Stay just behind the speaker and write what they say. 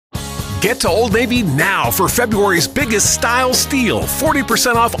Get to Old Navy now for February's biggest style steal.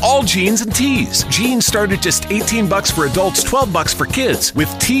 40% off all jeans and tees. Jeans start at just $18 for adults, $12 for kids.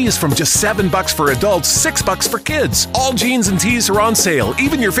 With tees from just $7 for adults, $6 for kids. All jeans and tees are on sale,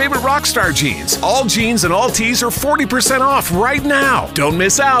 even your favorite Rockstar jeans. All jeans and all tees are 40% off right now. Don't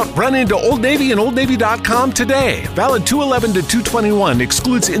miss out. Run into Old Navy and OldNavy.com today. Valid 2/11 to 2/21.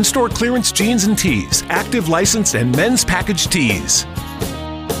 Excludes in-store clearance jeans and tees. Active, licensed, and men's package tees.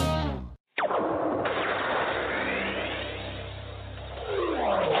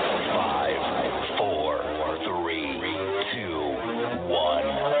 5, 4, 3, 2, 1,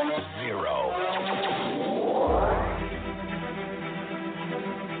 0.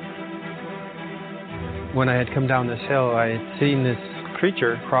 When I had come down this hill, I had seen this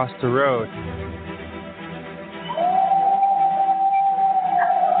creature cross the road.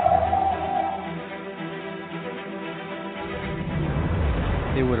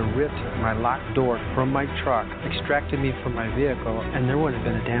 It would have ripped my locked door from my truck, extracted me from my vehicle, and there wouldn't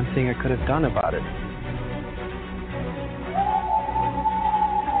have been a damn thing I could have done about it.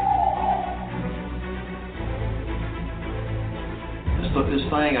 This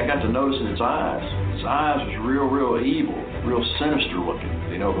thing, I got to noticing its eyes. Its eyes was real evil, real sinister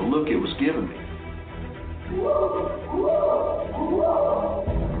looking. You know, the look it was giving me.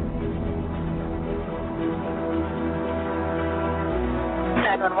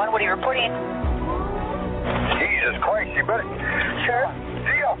 911, what are you reporting? Jesus Christ, you better... Sure.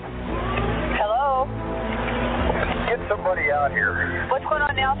 Deal. Hello? Get somebody out here. What's going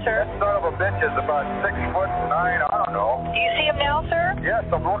on now, sir? That son of a bitch is about 6'9", I don't know. Do you see him now, sir? Yes,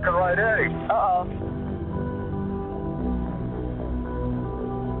 I'm looking right at him. Uh-oh.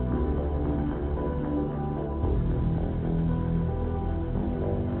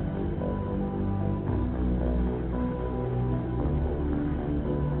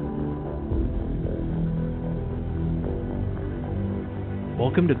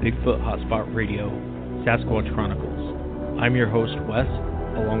 Welcome to Bigfoot Hotspot Radio, Sasquatch Chronicles. I'm your host, Wes,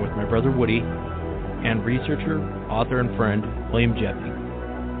 along with my brother Woody, and researcher, author, and friend, William Jeffy.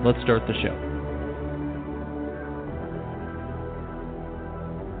 Let's start the show.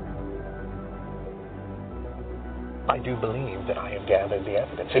 I do believe that I have gathered the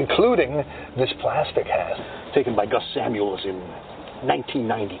evidence, including this plastic hat taken by Gus Samuels in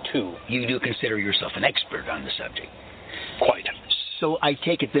 1992. You do consider yourself an expert on the subject? Quite. So I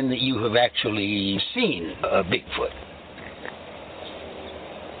take it then that you have actually seen a Bigfoot?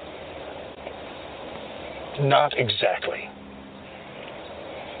 Not exactly.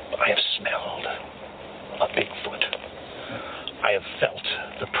 I have smelled a Bigfoot. I have felt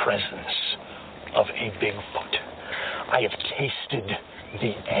the presence of a Bigfoot. I have tasted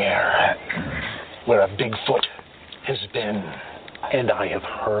the air where a Bigfoot has been. And I have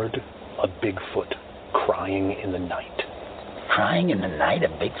heard a Bigfoot crying in the night. Crying in the night, a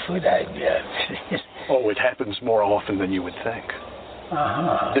Bigfoot? Oh, it happens more often than you would think.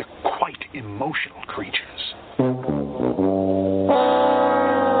 Uh-huh. They're quite emotional creatures.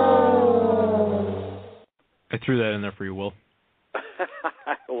 I threw that in there for you, Will.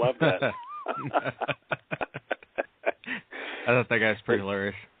 I love that. I thought that guy was pretty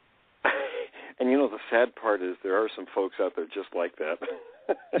hilarious. And you know, the sad part is there are some folks out there just like that.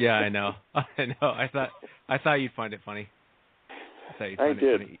 Yeah, I know. I thought you'd find it funny. I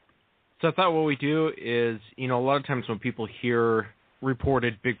did. Funny. So I thought what we do is, you know, a lot of times when people hear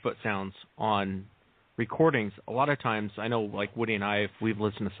reported Bigfoot sounds on recordings, a lot of times, I know like Woody and I, we've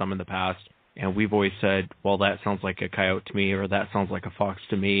listened to some in the past, and we've always said, well, that sounds like a coyote to me, or that sounds like a fox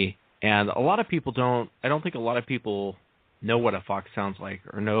to me. And a lot of people I don't think a lot of people know what a fox sounds like,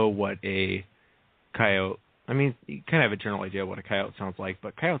 or know what a coyote, I mean, you kind of have a general idea what a coyote sounds like,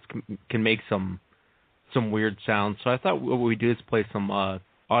 but coyotes can make some weird sounds. So I thought what we do is play some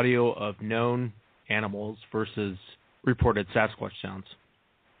audio of known animals versus reported Sasquatch sounds.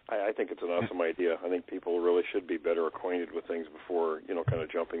 I think it's an awesome idea. I think people really should be better acquainted with things before, you know, kind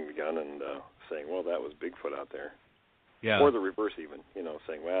of jumping the gun and saying, well, that was Bigfoot out there. Yeah. Or the reverse even, you know,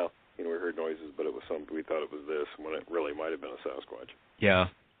 saying, well, you know, we heard noises, but it was we thought it was this, when it really might have been a Sasquatch. Yeah.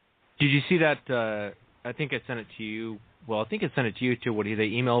 Did you see that? I think I sent it to you. Well, I think I sent it to you too, Woody, the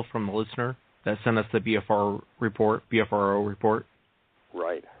email from the listener that sent us the BFRO report.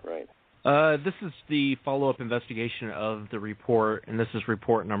 Right. This is the follow-up investigation of the report, and this is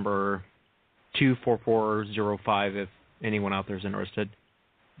report number 24405 if anyone out there is interested.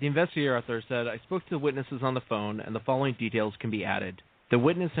 The investigator out there said, I spoke to the witnesses on the phone, and the following details can be added. The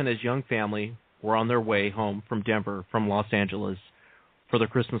witness and his young family were on their way home from Denver from Los Angeles for the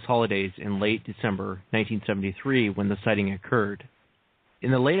Christmas holidays in late December 1973 when the sighting occurred. In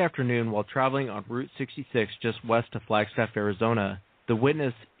the late afternoon, while traveling on Route 66 just west of Flagstaff, Arizona, the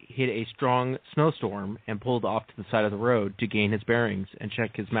witness hit a strong snowstorm and pulled off to the side of the road to gain his bearings and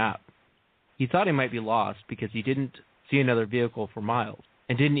check his map. He thought he might be lost because he didn't see another vehicle for miles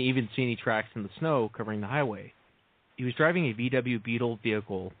and didn't even see any tracks in the snow covering the highway. He was driving a VW Beetle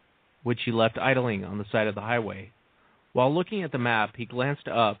vehicle, which he left idling on the side of the highway. While looking at the map, he glanced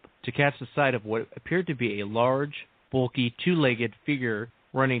up to catch the sight of what appeared to be a large, bulky, two-legged figure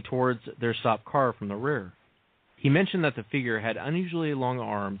running towards their stopped car from the rear. He mentioned that the figure had unusually long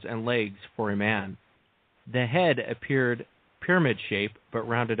arms and legs for a man. The head appeared pyramid-shaped but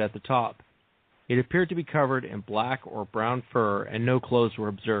rounded at the top. It appeared to be covered in black or brown fur, and no clothes were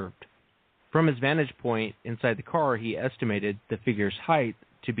observed. From his vantage point inside the car, he estimated the figure's height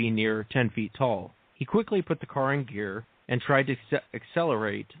to be near 10 feet tall. He quickly put the car in gear and tried to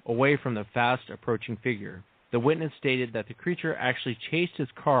accelerate away from the fast-approaching figure. The witness stated that the creature actually chased his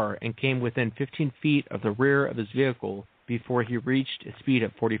car and came within 15 feet of the rear of his vehicle before he reached a speed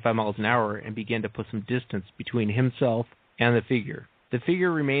of 45 miles an hour and began to put some distance between himself and the figure. The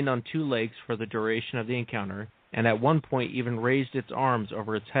figure remained on two legs for the duration of the encounter, and at one point even raised its arms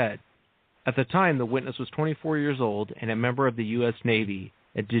over its head. At the time, the witness was 24 years old and a member of the U.S. Navy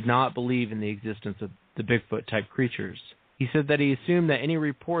and did not believe in the existence of the Bigfoot-type creatures. He said that he assumed that any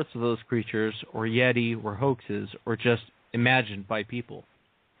reports of those creatures or Yeti were hoaxes or just imagined by people.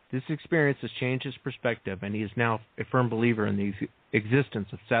 This experience has changed his perspective, and he is now a firm believer in the existence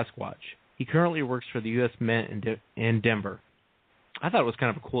of Sasquatch. He currently works for the U.S. Mint in Denver. I thought it was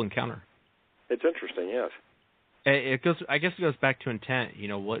kind of a cool encounter. It's interesting, yes. I guess it goes back to intent. You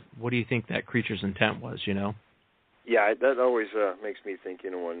know, what do you think that creature's intent was, you know? Yeah, that always makes me think,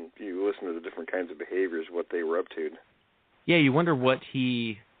 you know, when you listen to the different kinds of behaviors, what they were up to. Yeah, you wonder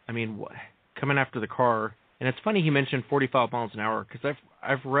coming after the car. And it's funny he mentioned 45 miles an hour, because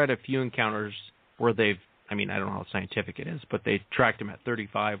I've read a few encounters where I don't know how scientific it is, but they tracked him at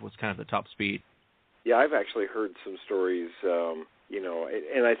 35 was kind of the top speed. Yeah, I've actually heard some stories,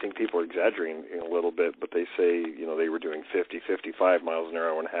 and I think people are exaggerating a little bit, but they say, you know, they were doing 50, 55 miles an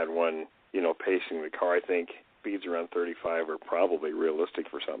hour and had one, you know, pacing the car. I think speeds around 35 are probably realistic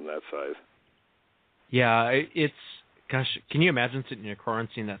for something that size. Yeah, gosh, can you imagine sitting in a car and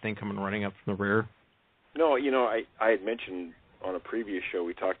seeing that thing coming running up from the rear? No, you know, I had mentioned on a previous show,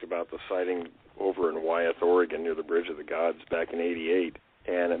 we talked about the sighting over in Wyeth, Oregon, near the Bridge of the Gods back in '88,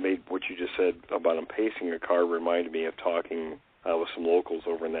 and it made what you just said about him pacing a car reminded me of talking with some locals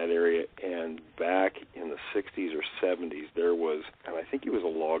over in that area. And back in the 60s or 70s, there was, and I think he was a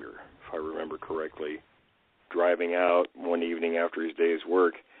logger, if I remember correctly, driving out one evening after his day's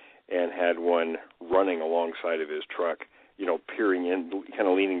work and had one running alongside of his truck, you know, peering in, kind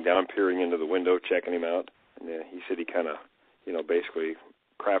of leaning down, peering into the window, checking him out. And he said he kind of, you know, basically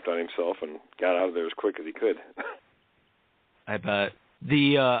crapped on himself and got out of there as quick as he could. I bet.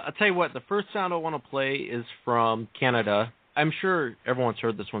 I'll tell you what, the first sound I want to play is from Canada. I'm sure everyone's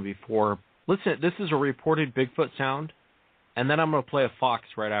heard this one before. Listen, this is a reported Bigfoot sound, and then I'm going to play a fox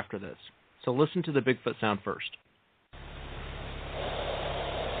right after this. So listen to the Bigfoot sound first.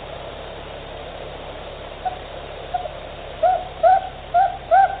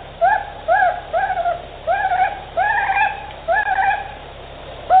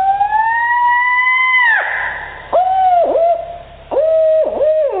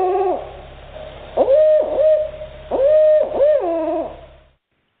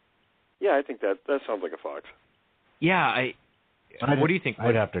 That sounds like a fox. Yeah, what do you think?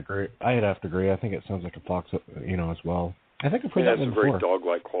 I'd have to agree. I think it sounds like a fox, you know, as well. I think I've heard that one before. It has very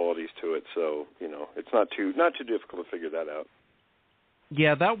dog-like qualities to it, so you know, it's not too difficult to figure that out.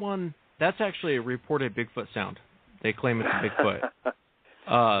 Yeah, that's actually a reported Bigfoot sound. They claim it's a Bigfoot.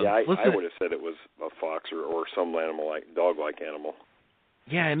 I would have said it was a fox or some animal like dog-like animal.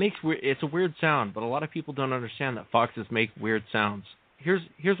 Yeah, it's a weird sound, but a lot of people don't understand that foxes make weird sounds.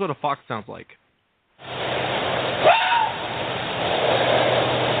 Here's what a fox sounds like.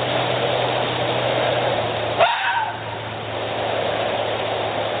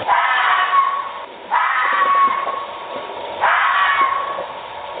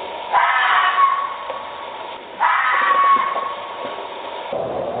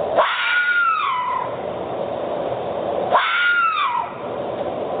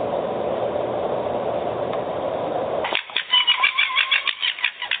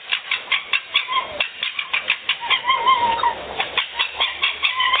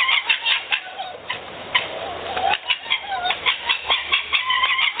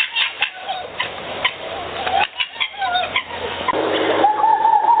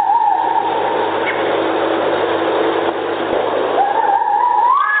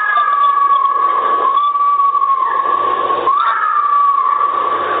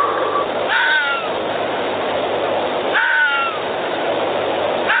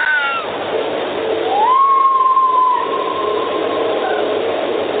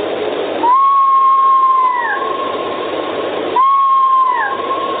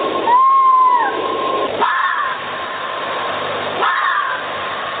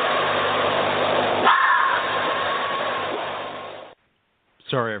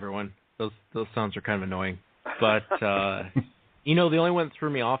 Sorry, everyone. Those sounds are kind of annoying. But, the only one that threw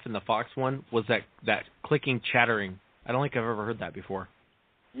me off in the fox one was that clicking, chattering. I don't think I've ever heard that before.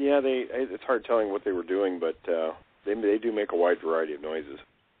 Yeah, it's hard telling what they were doing, but they do make a wide variety of noises.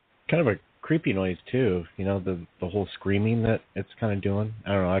 Kind of a creepy noise, too. The whole screaming that it's kind of doing. I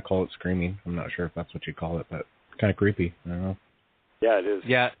don't know. I call it screaming. I'm not sure if that's what you call it, but it's kind of creepy. I don't know. Yeah, it is.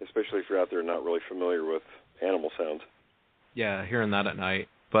 Yeah. Especially if you're out there not really familiar with animal sounds. Yeah, hearing that at night.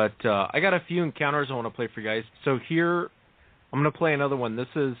 But I got a few encounters I want to play for you guys. So here, I'm going to play another one. This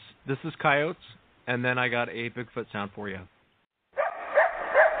is coyotes, and then I got a Bigfoot sound for you.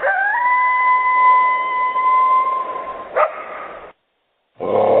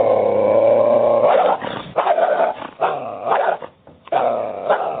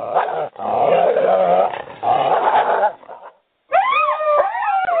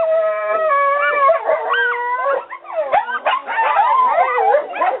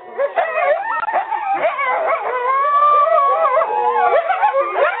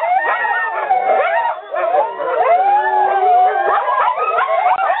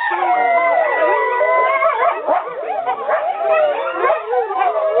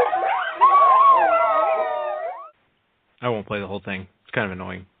 I won't play the whole thing. It's kind of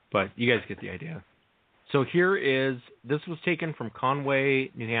annoying, but you guys get the idea. So this was taken from Conway,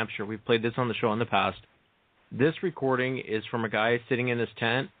 New Hampshire. We've played this on the show in the past. This recording is from a guy sitting in his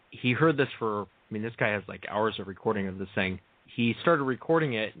tent. He heard this this guy has like hours of recording of this thing. He started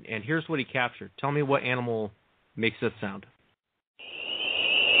recording it, and here's what he captured. Tell me what animal makes this sound.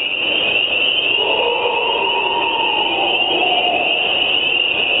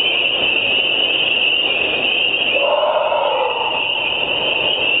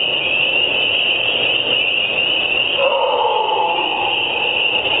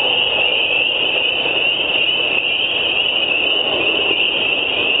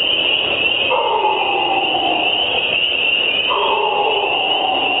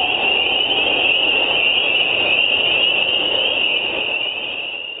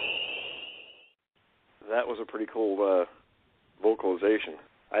 Vocalization.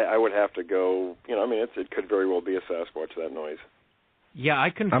 I would have to go, it could very well be a Sasquatch, that noise. Yeah, I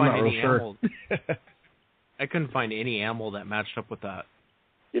couldn't find any animal. I couldn't find any animal that matched up with that.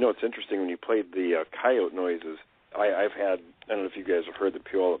 It's interesting when you played the coyote noises. I've had, I don't know if you guys have heard the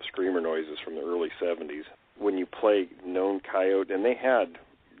Puyallup screamer noises from the early 70s. When you play known coyote, and they had,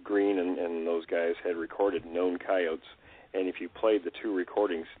 Green and those guys had recorded known coyotes, and if you played the two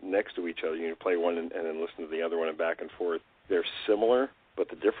recordings next to each other, you play one and then listen to the other one and back and forth. They're similar, but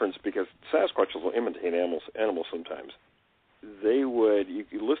the difference, because Sasquatches will imitate animals sometimes. You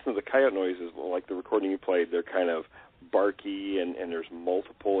listen to the coyote noises, like the recording you played, they're kind of barky and there's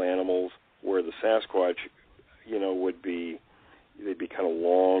multiple animals, where the Sasquatch, they'd be kind of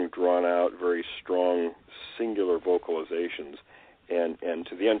long, drawn out, very strong, singular vocalizations. And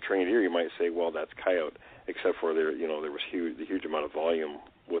to the untrained ear, you might say, well, that's coyote, except for there was the huge amount of volume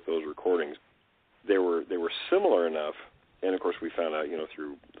with those recordings. They were similar enough. And, of course, we found out,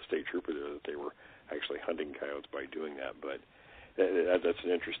 through the state trooper there that they were actually hunting coyotes by doing that. But that's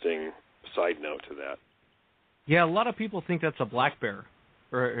an interesting side note to that. Yeah, a lot of people think that's a black bear,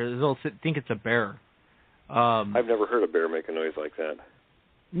 or they'll think it's a bear. I've never heard a bear make a noise like that.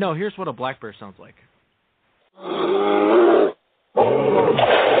 No, here's what a black bear sounds like.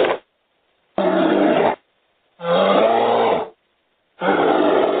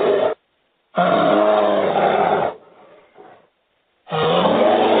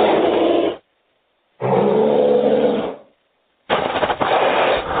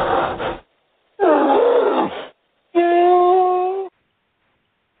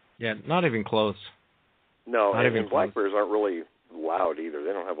 Yeah, not even close. No, and black bears aren't really loud either.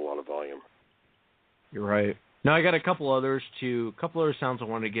 They don't have a lot of volume. You're right. Now I got a couple other sounds I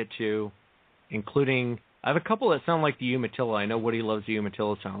wanted to get to, including I have a couple that sound like the Umatilla. I know Woody loves the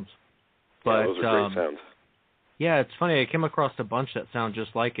Umatilla sounds. But, those are great sounds. Yeah, it's funny. I came across a bunch that sound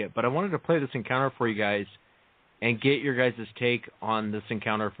just like it, but I wanted to play this encounter for you guys and get your guys' take on this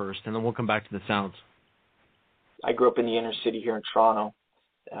encounter first, and then we'll come back to the sounds. I grew up in the inner city here in Toronto.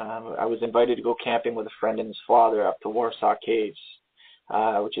 I was invited to go camping with a friend and his father up to Warsaw Caves,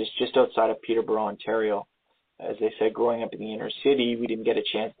 which is just outside of Peterborough, Ontario. As I said, growing up in the inner city, we didn't get a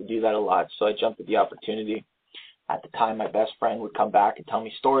chance to do that a lot, so I jumped at the opportunity. At the time, my best friend would come back and tell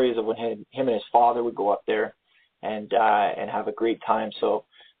me stories of when him and his father would go up there and have a great time. So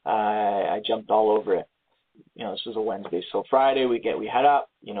I jumped all over it. This was a Wednesday. So Friday we head up,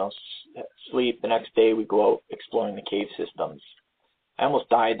 sleep. The next day we go out exploring the cave systems. I almost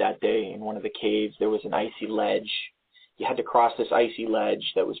died that day in one of the caves. There was an icy ledge. you had to cross this icy ledge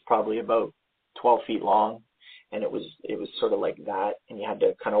that was probably about 12 feet long, and it was sort of like that, and you had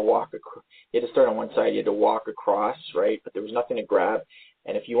to kind of walk across. You had to start on one side, you had to walk across, right? But there was nothing to grab,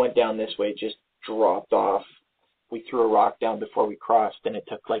 and if you went down this way, it just dropped off. We threw a rock down before we crossed, and it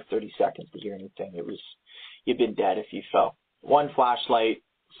took like 30 seconds to hear anything. You'd been dead if you fell. One flashlight,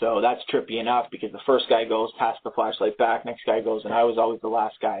 so that's trippy enough because the first guy goes, pass the flashlight back, next guy goes, and I was always the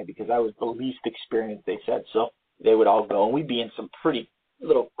last guy because I was the least experienced, they said. So they would all go, and we'd be in some pretty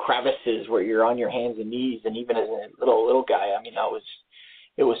little crevices where you're on your hands and knees, and even as a little guy, I mean,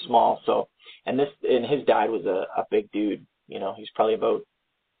 it was small. So, and his dad was a big dude. You know, he's probably about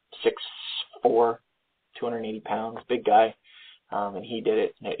 6'4", 280 pounds, big guy. And he did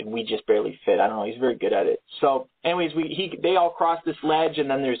it, and we just barely fit. I don't know. He's very good at it. So, anyways, they all cross this ledge, and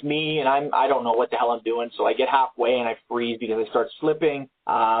then there's me, and I don't know what the hell I'm doing. So I get halfway, and I freeze because I start slipping.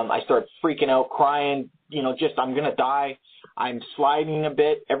 I start freaking out, crying. You know, just I'm gonna die. I'm sliding a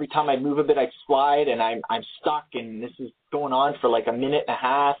bit. Every time I move a bit, I slide, and I'm stuck. And this is going on for like a minute and a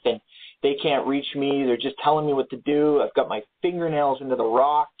half, and they can't reach me. They're just telling me what to do. I've got my fingernails into the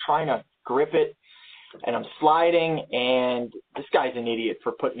rock, trying to grip it. And I'm sliding, and this guy's an idiot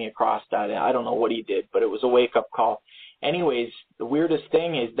for putting me across that. I don't know what he did, but it was a wake-up call. Anyways, the weirdest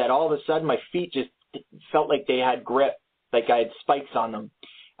thing is that all of a sudden my feet just felt like they had grip, like I had spikes on them.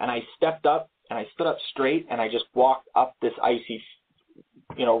 And I stepped up, and I stood up straight, and I just walked up this icy,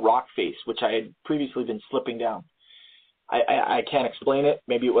 rock face, which I had previously been slipping down. I can't explain it.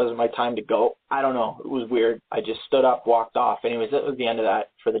 Maybe it wasn't my time to go. I don't know. It was weird. I just stood up, walked off. Anyways, that was the end of that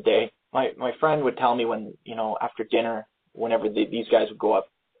for the day. My friend would tell me when, after dinner, whenever these guys would go up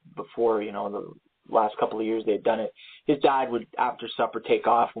before, the last couple of years they had done it, his dad would, after supper, take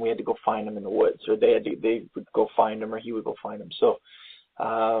off, and we had to go find him in the woods, or they would go find him, or he would go find him. So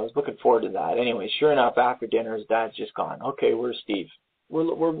I was looking forward to that. Anyway, sure enough, after dinner, his dad's just gone. Okay, where's Steve?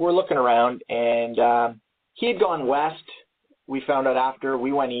 We're looking around, and he had gone west. We found out after.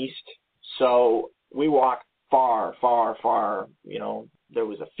 We went east. So we walked far, far, far. There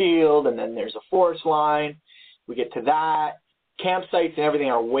was a field, and then there's a forest line. We get to that. Campsites and everything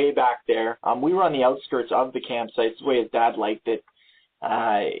are way back there. We were on the outskirts of the campsites, the way his dad liked it.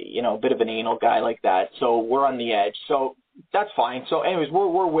 A bit of an anal guy like that. So we're on the edge. So that's fine. So anyways,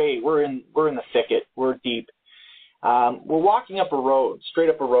 we're in the thicket. We're deep. We're walking up a road, straight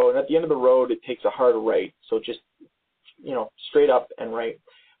up a road. And at the end of the road, it takes a hard right. So just, straight up and right.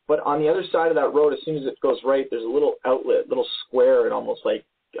 But on the other side of that road, as soon as it goes right, there's a little outlet, little square, and almost like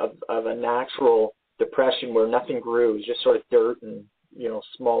of a natural depression where nothing grew. It was just sort of dirt and,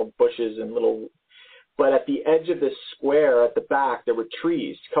 small bushes and little. But at the edge of this square at the back, there were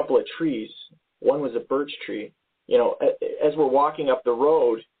trees, a couple of trees. One was a birch tree. As we're walking up the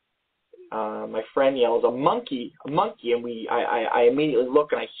road, my friend yells, a monkey, and I immediately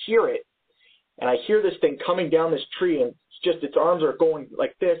look and I hear it. And I hear this thing coming down this tree, and it's just its arms are going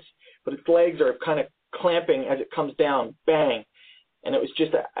like this, but its legs are kind of clamping as it comes down, bang. And it was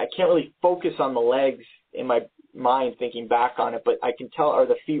just, I can't really focus on the legs in my mind thinking back on it, but I can tell, or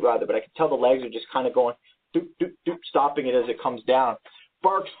the feet rather, but I can tell the legs are just kind of going, doop, doop, doop, stopping it as it comes down.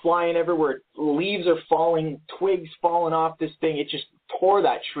 Bark's flying everywhere, leaves are falling, twigs falling off this thing. It just tore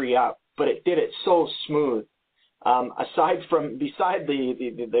that tree up, but it did it so smooth. Beside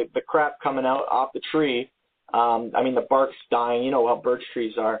the crap coming out off the tree, the bark's dying, how birch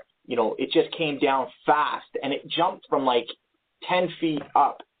trees are, it just came down fast, and it jumped from like 10 feet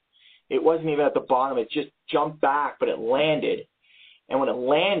up. It wasn't even at the bottom. It just jumped back, but it landed. And when it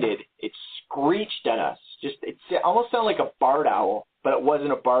landed, it screeched at us. It almost sounded like a barred owl, but it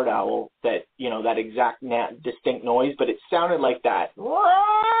wasn't a barred owl that, that exact distinct noise, but it sounded like that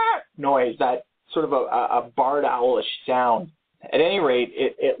noise, that sort of a barred owlish sound. At any rate,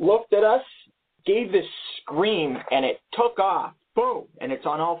 it looked at us, gave this scream, and it took off. Boom! And it's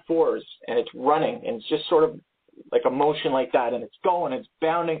on all fours, and it's running, and it's just sort of like a motion like that, and it's going, it's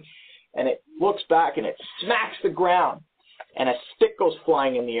bounding, and it looks back, and it smacks the ground, and a stick goes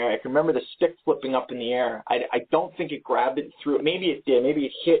flying in the air. I can remember the stick flipping up in the air. I don't think it grabbed it and threw it. Maybe it did. Maybe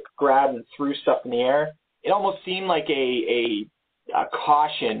it hit, grabbed, and threw stuff in the air. It almost seemed like a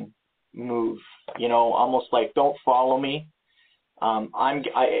caution move, almost like, don't follow me.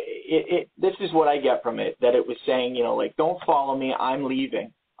 This is what I get from it, that it was saying, like, don't follow me, I'm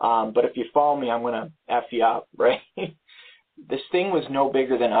leaving. But if you follow me, I'm going to F you up, right? This thing was no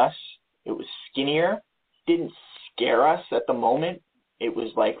bigger than us. It was skinnier. Didn't scare us at the moment. It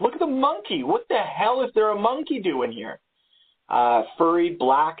was like, look at the monkey. What the hell is there a monkey doing here? Furry,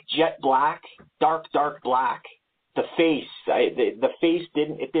 black, jet black, dark black. The face, the face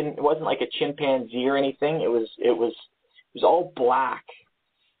it wasn't like a chimpanzee or anything. It was was all black.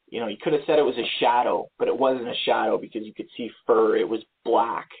 You could have said it was a shadow, but it wasn't a shadow because you could see fur. It was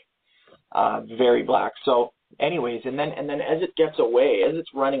black, very black. So anyways, and then as it gets away, as it's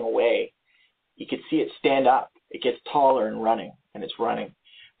running away, you could see it stand up. It gets taller and it's running.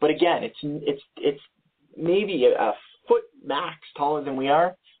 But again, it's maybe a foot max taller than we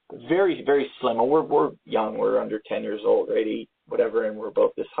are. Very, very slim. We're young. We're under 10 years old, right? 8, whatever, and we're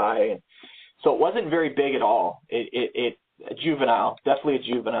about this high. And so it wasn't very big at all. It a juvenile, definitely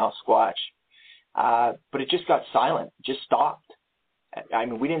a juvenile Squatch. But it just got silent. It just stopped. I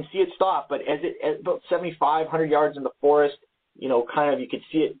mean, we didn't see it stop, but as about 75, 100 yards in the forest, kind of you could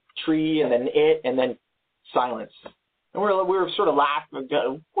see it tree and then silence. And we were sort of laughing,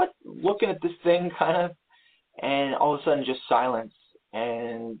 looking at this thing kind of, and all of a sudden just silence.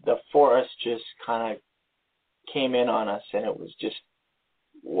 And the forest just kind of came in on us, and it was just,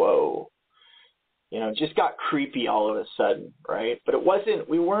 whoa. Just got creepy all of a sudden, right? But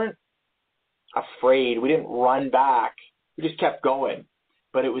we weren't afraid. We didn't run back. We just kept going.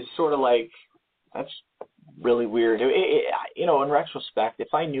 But it was sort of like, that's really weird. In retrospect,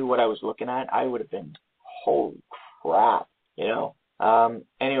 if I knew what I was looking at, I would have been, holy crap,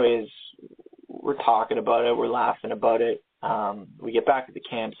 Anyways, we're talking about it. We're laughing about it. We get back to the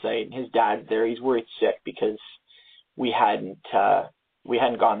campsite, and his dad's there. He's worried sick because we hadn't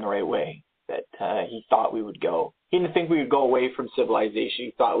gone the right way that he thought we would go. He didn't think we would go away from civilization.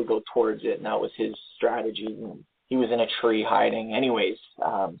 He thought we'd go towards it, and that was his strategy. And he was in a tree hiding. Anyways,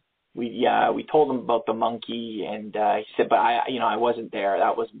 we told him about the monkey, and he said, but I wasn't there.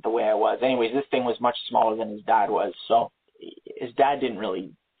 That wasn't the way I was. Anyways, this thing was much smaller than his dad was, so his dad didn't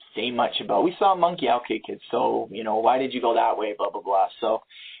really say much about. We saw a monkey, okay, kids. So why did you go that way? Blah blah blah. So,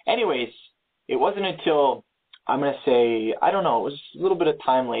 anyways, it wasn't until I'm gonna say I don't know. It was a little bit of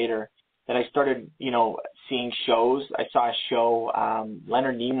time later that I started seeing shows. I saw a show.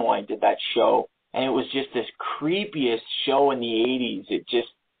 Leonard Nimoy did that show, and it was just this creepiest show in the 80s. It just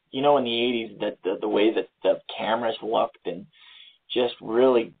in the 80s that the way that the cameras looked and just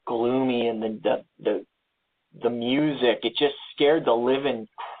really gloomy, and then the music, it just scared the living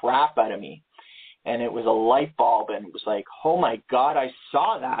crap out of me. And it was a light bulb, and it was like, oh my God, I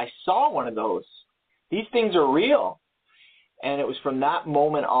saw that. I saw one of those. These things are real. And it was from that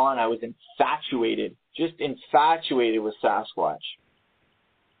moment on, I was infatuated with Sasquatch.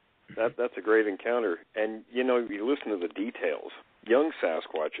 That's a great encounter. And, you listen to the details. Young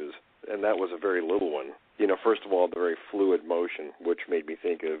Sasquatches, and that was a very little one. First of all, the very fluid motion, which made me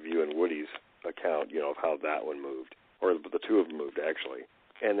think of you and Woody's account, of how that one moved, or the two of them moved, actually.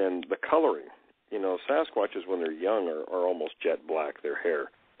 And then the coloring. Sasquatches, when they're young, are almost jet black, their hair.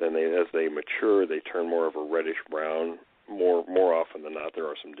 Then as they mature, they turn more of a reddish brown. More often than not, there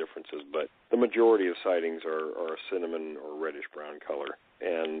are some differences, but the majority of sightings are a cinnamon or reddish brown color.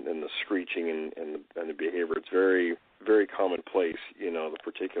 And the screeching and the behavior, it's very, very commonplace, the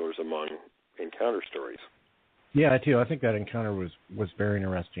particulars among encounter stories. Yeah, too. I think that encounter was very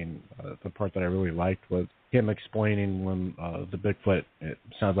interesting. The part that I really liked was him explaining when the Bigfoot, it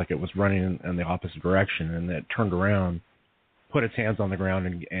sounds like it was running in the opposite direction, and it turned around, put its hands on the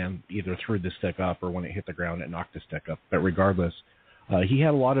ground, and either threw the stick up, or when it hit the ground, it knocked the stick up. But regardless, he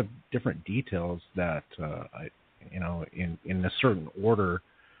had a lot of different details that, in a certain order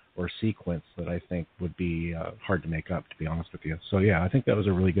or sequence that I think would be hard to make up, to be honest with you. So, yeah, I think that was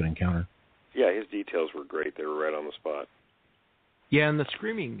a really good encounter. Yeah, his details were great. They were right on the spot. Yeah, and the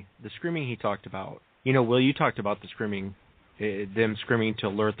screaming he talked about. Will, you talked about the screaming, them screaming to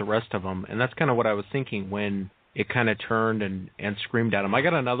alert the rest of them, and that's kind of what I was thinking when it kind of turned and screamed at him. I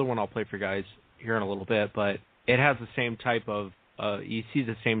got another one I'll play for you guys here in a little bit, but it has the same type of, you see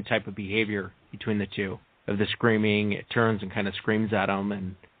the same type of behavior between the two, of the screaming. It turns and kind of screams at him,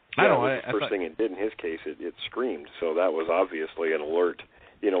 and I don't know. The first thing it did in his case, it screamed, so that was obviously an alert.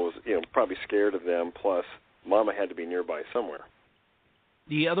 Was probably scared of them, plus Mama had to be nearby somewhere.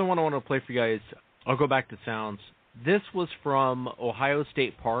 The other one I want to play for you guys, I'll go back to sounds. This was from Ohio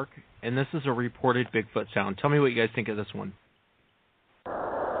State Park, and this is a reported Bigfoot sound. Tell me what you guys think of this one.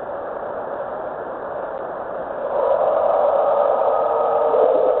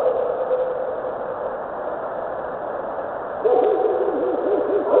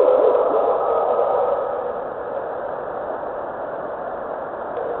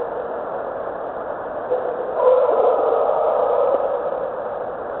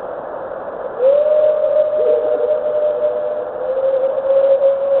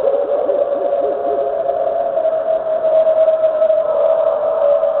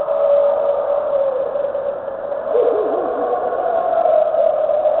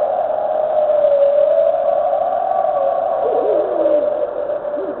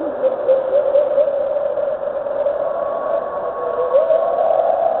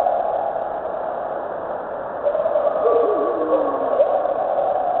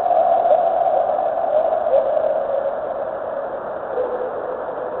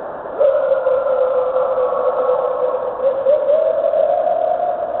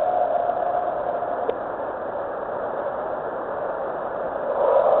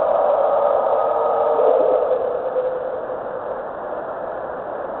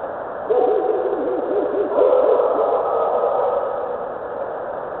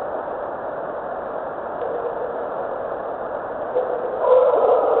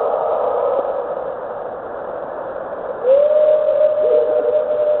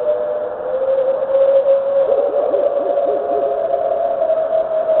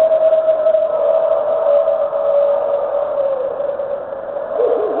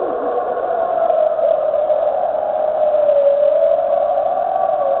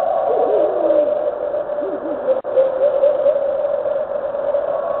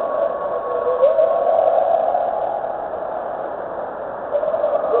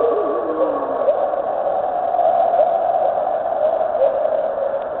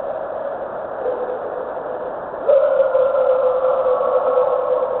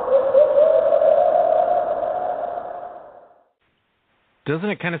 Doesn't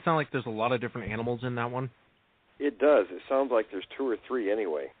it kind of sound like there's a lot of different animals in that one? It does. It sounds like there's 2 or 3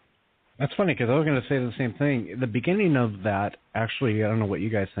 anyway. That's funny because I was going to say the same thing. The beginning of that, actually, I don't know what you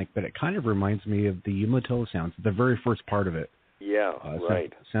guys think, but it kind of reminds me of the Umatilla sounds, the very first part of it. Yeah,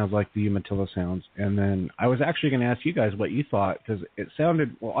 right. Sounds like the Umatilla sounds. And then I was actually going to ask you guys what you thought, because it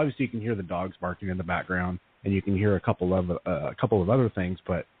sounded, well, obviously you can hear the dogs barking in the background, and you can hear a couple of other things,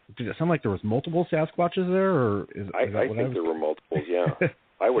 but did it sound like there was multiple Sasquatches there, or I think there were multiples, yeah.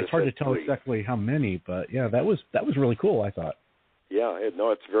 It's hard to tell exactly how many, but yeah, that was really cool, I thought. Yeah,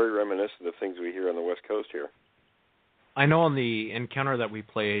 it's very reminiscent of things we hear on the West Coast here. I know on the encounter that we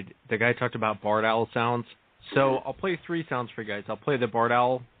played, the guy talked about barred owl sounds. So I'll play 3 sounds for you guys. I'll play the barred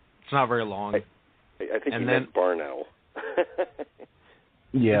owl. It's not very long. I think he meant barn owl.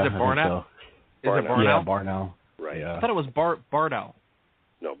 Yeah. Is it barn owl? So. Is it barn owl? owl? Yeah, barn owl. Right. Yeah. I thought it was barred owl.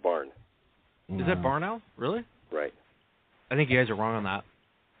 No, barn. Is it barn owl? Really? Right. I think you guys are wrong on that.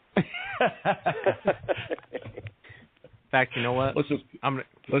 In fact, you know what? Let's just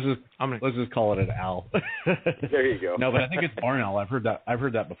call it an owl. There you go. No, but I think it's barn owl. I've heard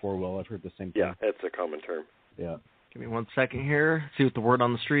that before, Will. I've heard the same thing. Yeah, it's a common term. Yeah. Give me 1 second here. See what the word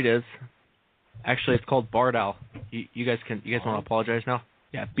on the street is. Actually, it's called barred owl. You guys want to apologize now?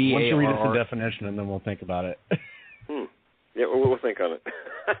 Yeah, B-A-R-R. Why don't you read us the definition and then we'll think about it. Yeah, we'll think on it.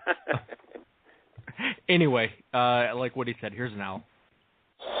 Anyway, like what he said, here's an owl.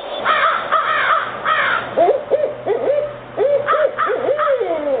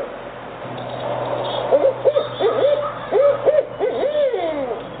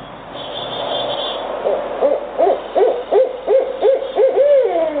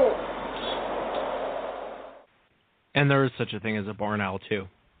 And there is such a thing as a barn owl, too.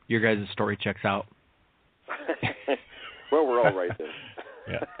 Your guys' story checks out. Well, we're all right then.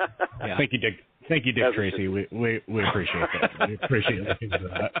 Yeah. Thank you, Dick. Thank you, Dick Tracy. We appreciate that. We appreciate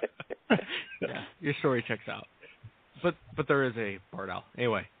that. Yeah, your story checks out. But there is a barred owl.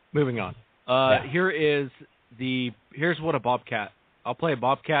 Anyway, moving on. Here's what a bobcat. I'll play a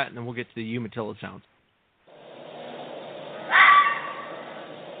bobcat, and then we'll get to the Umatilla sounds.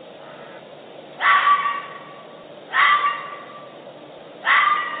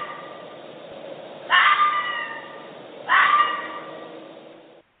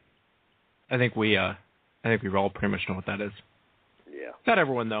 I think we all pretty much know what that is. Yeah. Not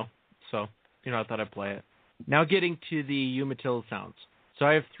everyone though, so I thought I'd play it. Now getting to the Umatilla sounds. So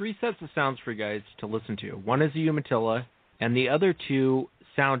I have 3 sets of sounds for you guys to listen to. One is the Umatilla, and the other 2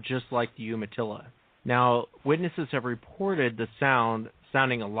 sound just like the Umatilla. Now, witnesses have reported the sound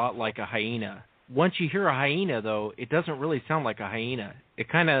sounding a lot like a hyena. Once you hear a hyena, though, it doesn't really sound like a hyena. It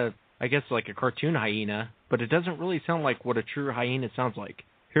kind of, I guess, like a cartoon hyena, but it doesn't really sound like what a true hyena sounds like.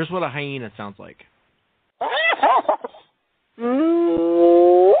 Here's what a hyena sounds like.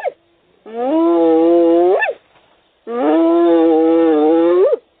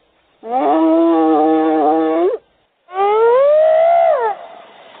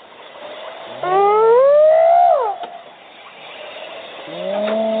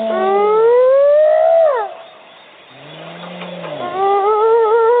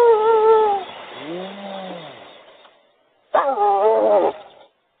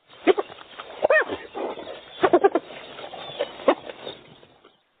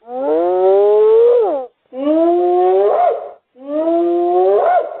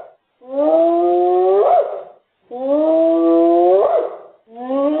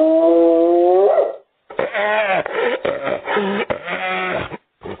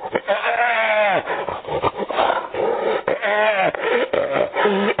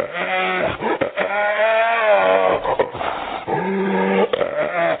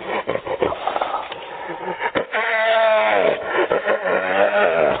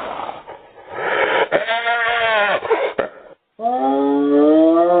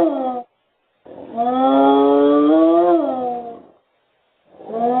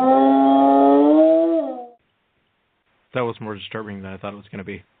 That was more disturbing than I thought it was going to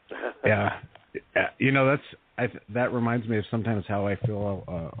be. Yeah. That reminds me of sometimes how I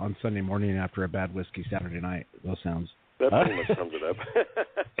feel on Sunday morning after a bad whiskey Saturday night. Those sounds. That pretty much sums it up.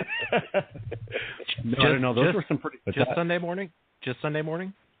 No, those were some pretty. Just Sunday morning? Just Sunday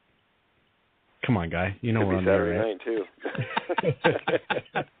morning? Come on, guy. You know what I'm Saturday night too.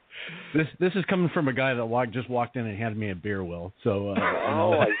 This is coming from a guy that just walked in and handed me a beer, Will. So.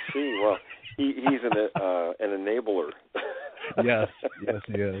 I see. Well, he's an enabler. Yes,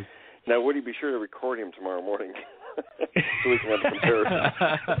 he is. Now, would he be sure to record him tomorrow morning so we can have a comparison?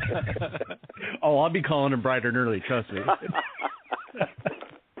 Oh, I'll be calling him bright and early. Trust me.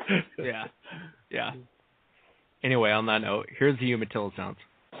 Yeah. Anyway, on that note, here's the Umatilla sounds.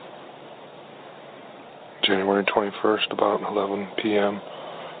 January 21st, about 11 p.m.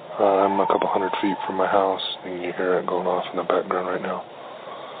 I'm a couple hundred feet from my house, and you hear it going off in the background right now.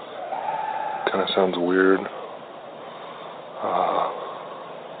 Kind of sounds weird.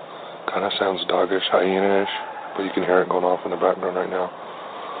 Kind of sounds doggish, hyena-ish, but you can hear it going off in the background right now.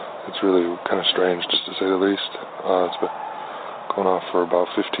 It's really kind of strange, just to say the least. It's been going off for about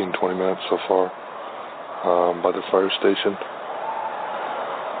 15-20 minutes so far by the fire station.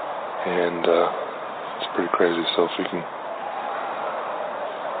 And it's pretty crazy, so if you can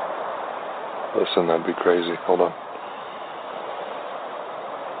listen, that'd be crazy. Hold on.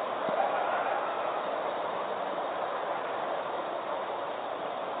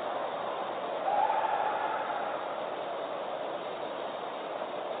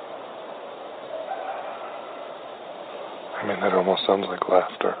 I mean, that almost sounds like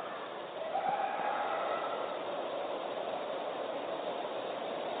laughter.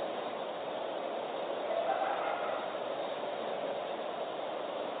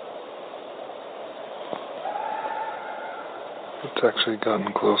 It's actually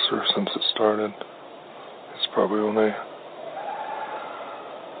gotten closer since it started. It's probably only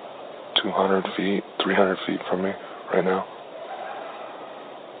 200 feet, 300 feet from me right now.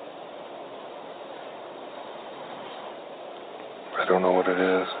 I don't know what it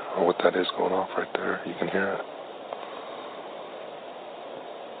is or what that is going off right there. You can hear it.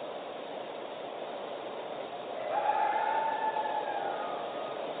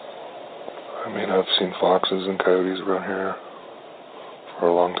 I mean, I've seen foxes and coyotes around here for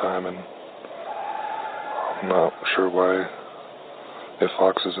a long time, and I'm not sure why, if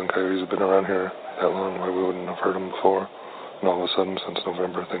foxes and coyotes have been around here that long, why we wouldn't have heard them before. And all of a sudden, since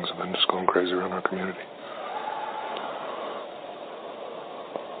November, things have been just going crazy around our community.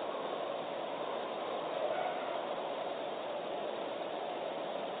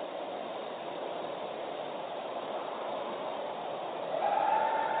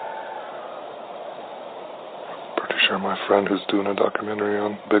 Sure, my friend who's doing a documentary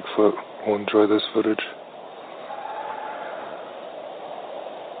on Bigfoot will enjoy this footage.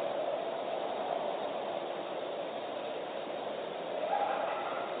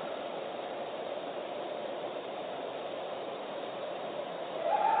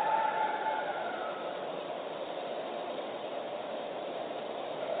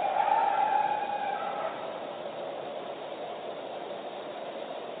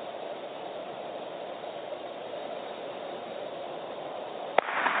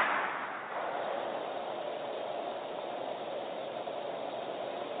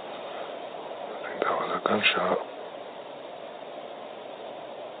 That was a gunshot.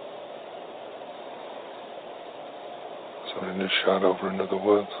 Somebody just shot over into the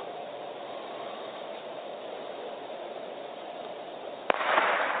woods.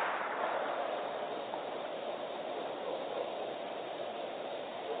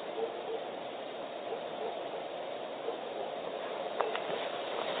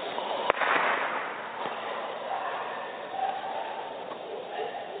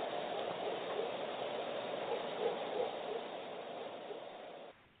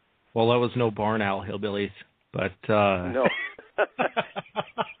 Well, that was no barn owl, hillbillies, but no.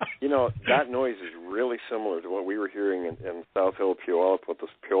 You know, that noise is really similar to what we were hearing in South Hill Puyallup with this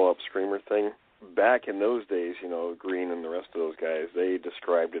Puyallup screamer thing. Back in those days, you know, Green and the rest of those guys, they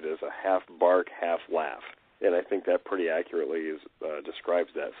described it as a half bark, half laugh, and I think that pretty accurately describes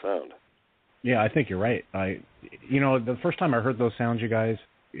that sound. Yeah, I think you're right. The first time I heard those sounds, you guys,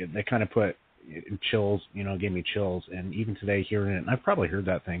 they kind of put chills, gave me chills. And even today hearing it, and I've probably heard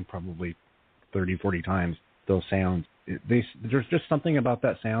that thing probably 30, 40 times, those sounds. There's just something about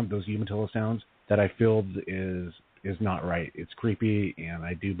that sound, those Umatilla sounds, that I feel is not right. It's creepy, and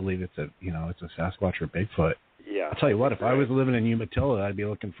I do believe it's a Sasquatch or Bigfoot. Yeah. I'll tell you what, if I was living in Umatilla, I'd be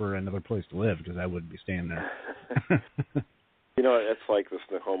looking for another place to live because I wouldn't be staying there. It's like the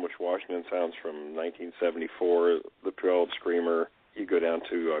Snohomish, Washington sounds from 1974, the Puyallup Screamer. You go down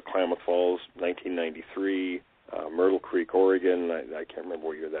to Klamath Falls, 1993, Myrtle Creek, Oregon. I can't remember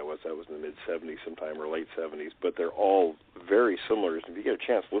what year that was. That was in the mid-'70s sometime or late '70s. But they're all very similar. If you get a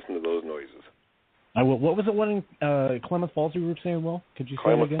chance, listen to those noises. What was it one in Klamath Falls you were saying, Will? Could you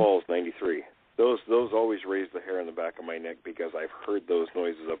say it again? Klamath Falls, 93. Those always raise the hair on the back of my neck because I've heard those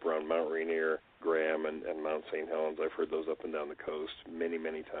noises up around Mount Rainier, Graham, and Mount St. Helens. I've heard those up and down the coast many,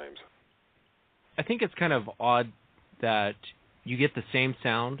 many times. I think it's kind of odd that you get the same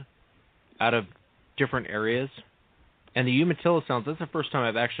sound out of different areas. And the Umatilla sounds, that's the first time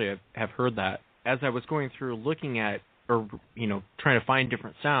I've actually have heard that. As I was going through looking at, or, trying to find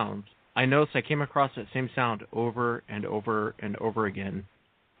different sounds, I noticed I came across that same sound over and over and over again.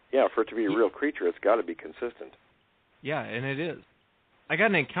 Yeah, for it to be a real creature, it's got to be consistent. Yeah, and it is. I got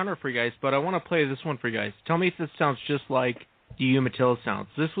an encounter for you guys, but I want to play this one for you guys. Tell me if this sounds just like the Umatilla sounds.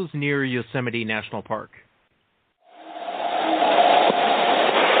 This was near Yosemite National Park.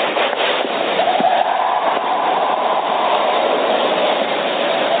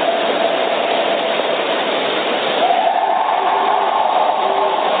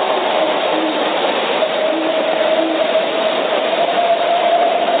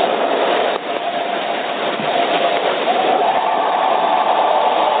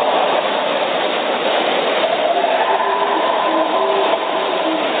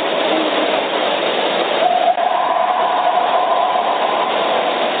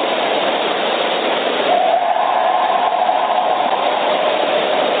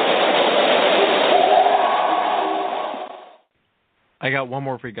 I got one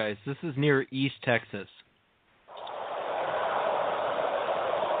more for you guys. This is near East Texas.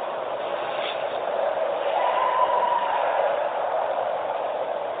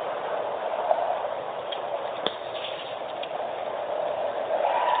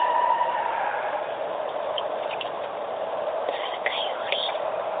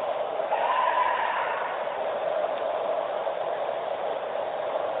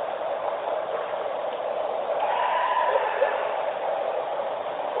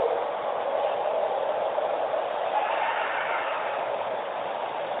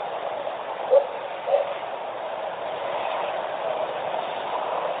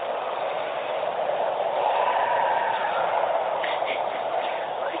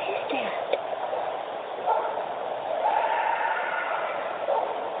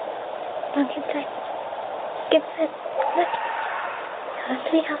 Look at that. Get that. Look.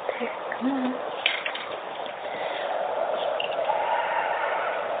 Let's see out there. Come on.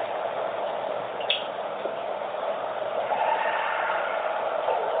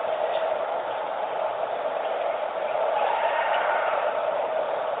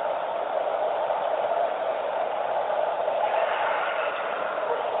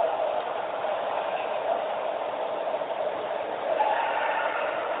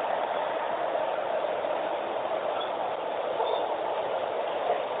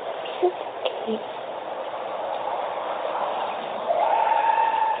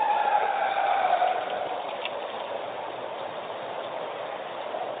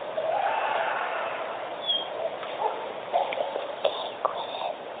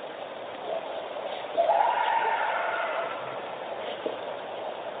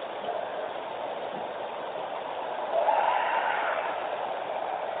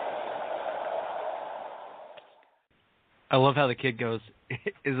 I love how the kid goes, is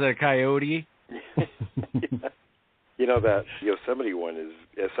it a coyote? Yeah. You know, that Yosemite one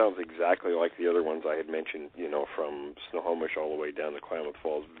it sounds exactly like the other ones I had mentioned, from Snohomish all the way down to Klamath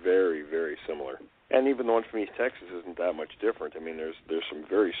Falls. Very, very similar. And even the one from East Texas isn't that much different. I mean, there's some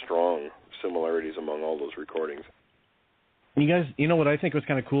very strong similarities among all those recordings. You guys, what I think was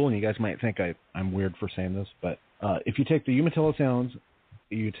kind of cool, and you guys might think I'm weird for saying this, but if you take the Umatilla sounds,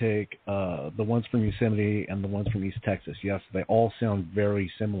 you take the ones from Yosemite and the ones from East Texas, yes, they all sound very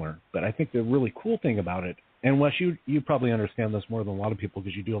similar. But I think the really cool thing about it, and Wes, you probably understand this more than a lot of people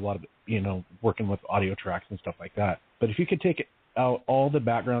because you do a lot of, working with audio tracks and stuff like that. But if you could take out all the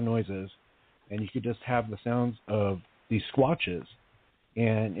background noises and you could just have the sounds of these squatches,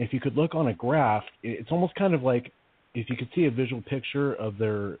 and if you could look on a graph, it's almost kind of like if you could see a visual picture of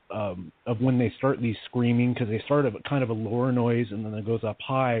their of when they start these screaming, because they start at kind of a lower noise and then it goes up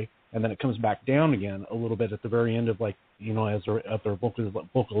high and then it comes back down again a little bit at the very end of, like, as they're at their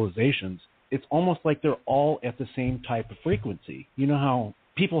vocalizations. It's almost like they're all at the same type of frequency. You know how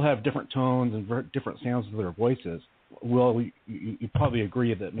people have different tones and different sounds of their voices. Well, you probably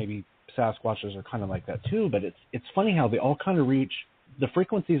agree that maybe Sasquatches are kind of like that too, but it's funny how they all kind of reach. The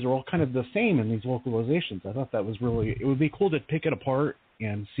frequencies are all kind of the same in these vocalizations. I thought that was it would be cool to pick it apart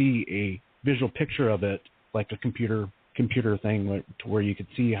and see a visual picture of it, like a computer thing, to where you could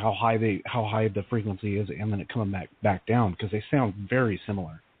see how high the frequency is, and then it coming back down, because they sound very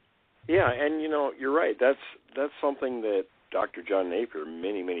similar. Yeah, and you're right. That's something that Dr. John Napier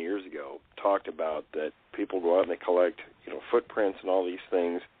many, many years ago talked about, that people go out and they collect footprints and all these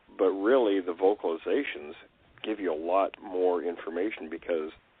things, but really the vocalizations give you a lot more information,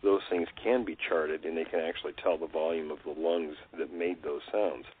 because those things can be charted and they can actually tell the volume of the lungs that made those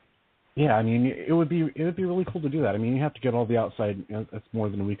sounds. Yeah, I mean, it would be really cool to do that. I mean, you have to get all the outside. That's more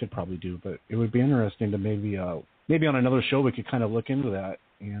than we could probably do, but it would be interesting to maybe on another show we could kind of look into that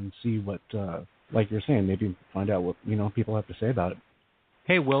and see what, like you're saying, maybe find out what people have to say about it.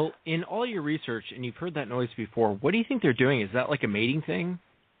 Hey, Will, in all your research, and you've heard that noise before, what do you think they're doing? Is that like a mating thing?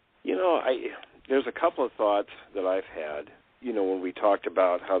 There's a couple of thoughts that I've had. When we talked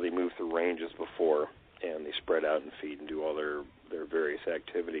about how they move through ranges before and they spread out and feed and do all their various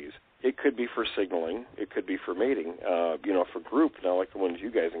activities, it could be for signaling. It could be for mating. For group, now like the ones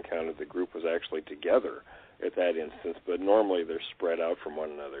you guys encountered, the group was actually together at that instance, but normally they're spread out from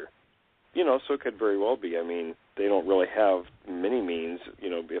one another. So it could very well be. I mean, they don't really have many means,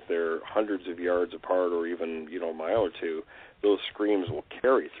 if they're hundreds of yards apart or even, a mile or two, those screams will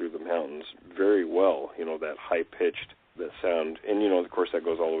carry through the mountains very well, that high-pitched, that sound. And, of course, that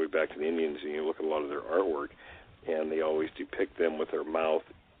goes all the way back to the Indians, and you look at a lot of their artwork, and they always depict them with their mouth,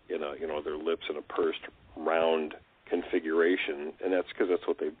 their lips in a pursed, round configuration, and that's because that's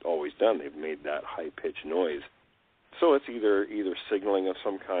what they've always done. They've made that high-pitched noise. So it's either signaling of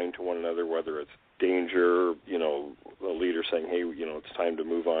some kind to one another, whether it's danger, a leader saying, hey, it's time to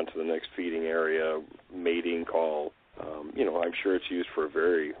move on to the next feeding area, mating call. I'm sure it's used for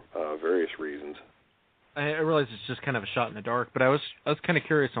various reasons. I realize it's just kind of a shot in the dark, but I was kind of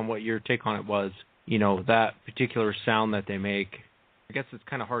curious on what your take on it was. That particular sound that they make. I guess it's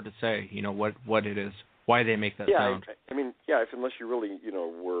kind of hard to say, what it is, why they make that sound. Unless you really,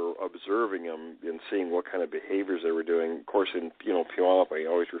 were observing them and seeing what kind of behaviors they were doing. Of course, in, Puyallup, I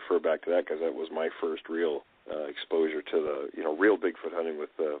always refer back to that because that was my first real exposure to the, real Bigfoot hunting with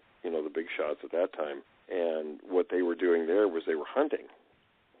the big shots at that time. And what they were doing there was they were hunting.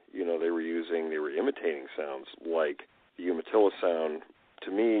 They were imitating sounds like the Umatilla sound.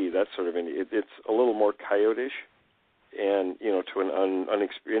 To me, that's sort of, it's a little more coyote-ish. And, to an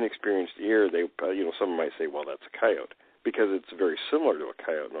inexperienced ear, someone might say, well, that's a coyote, because it's very similar to a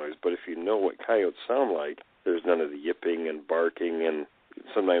coyote noise. But if you know what coyotes sound like, there's none of the yipping and barking, and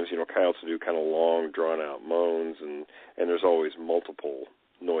sometimes, coyotes do kind of long, drawn-out moans, and there's always multiple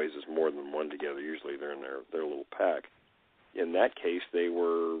noises, more than one together. Usually they're in their little pack. In that case, they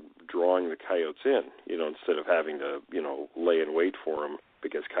were drawing the coyotes in, instead of having to, lay in wait for them,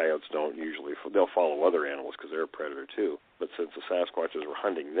 because coyotes don't usually, they'll follow other animals because they're a predator too. But since the Sasquatches were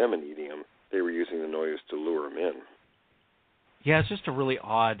hunting them and eating them, they were using the noise to lure them in. Yeah, it's just a really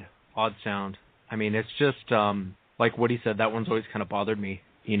odd sound. I mean, it's just, like Woody said, that one's always kind of bothered me,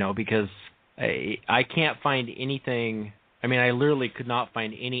 because I can't find anything. I mean, I literally could not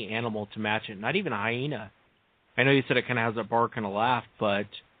find any animal to match it, not even a hyena. I know you said it kind of has a bark and a laugh, but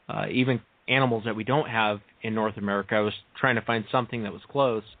even animals that we don't have in North America, I was trying to find something that was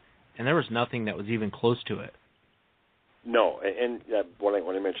close, and there was nothing that was even close to it. No, and when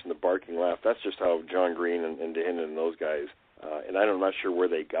I mentioned the barking laugh, that's just how John Green and Dehan and those guys, and I'm not sure where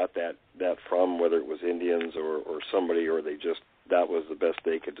they got that from, whether it was Indians or somebody, or that was the best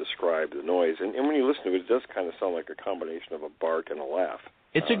they could describe the noise. And when you listen to it, it does kind of sound like a combination of a bark and a laugh.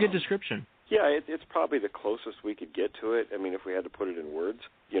 It's a good description. Yeah, it's probably the closest we could get to it. I mean, if we had to put it in words,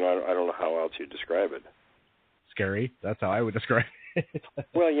 I don't know how else you'd describe it. Scary. That's how I would describe it.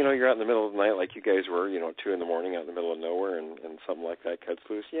 Well, you're out in the middle of the night like you guys were, 2 in the morning out in the middle of nowhere, and something like that cuts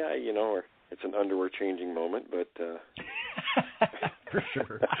loose. Yeah, or it's an underwear changing moment, but... For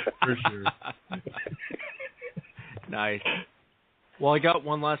sure. Nice. Well, I got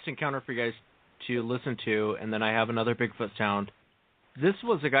one last encounter for you guys to listen to, and then I have another Bigfoot sound. This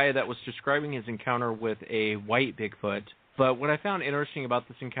was a guy that was describing his encounter with a white Bigfoot, but what I found interesting about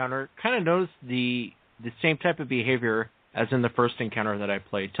this encounter, kind of noticed the same type of behavior as in the first encounter that I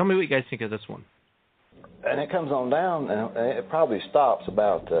played. Tell me what you guys think of this one. And it comes on down, and it probably stops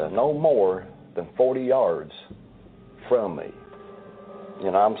about no more than 40 yards from me.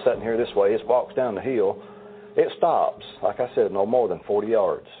 I'm sitting here this way. It walks down the hill. It stops, like I said, no more than 40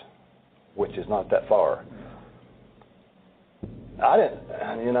 yards, which is not that far. I didn't,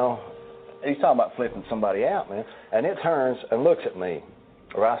 he's talking about flipping somebody out, man. And it turns and looks at me,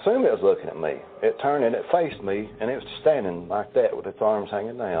 or I assume it was looking at me. It turned and it faced me, and it was standing like that with its arms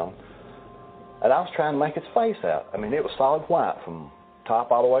hanging down. And I was trying to make its face out. I mean, it was solid white from top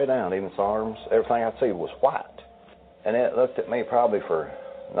all the way down, even its arms. Everything I'd see was white. And it looked at me probably for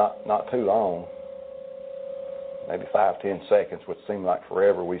not too long, maybe 5-10 seconds, which seemed like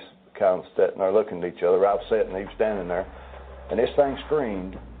forever. We kind of sitting there looking at each other. I was sitting, he was standing there. And this thing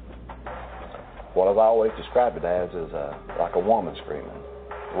screamed, what I've always described it as is like a woman screaming,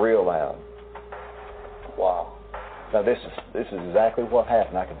 real loud. Wow. Now this is exactly what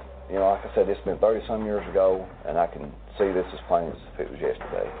happened. I can, like I said, it's been 30-some years ago, and I can see this as plain as if it was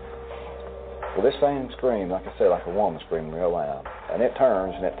yesterday. Well, this thing screamed, like I said, like a woman screaming real loud. And it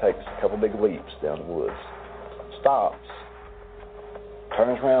turns and it takes a couple big leaps down the woods, stops,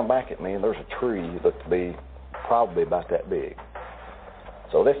 turns around back at me, and there's a tree that looked to be probably about that big.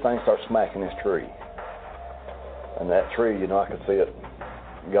 So this thing starts smacking this tree. And that tree, you know, I could see it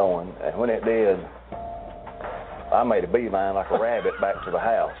going. And when it did, I made a beeline like a rabbit back to the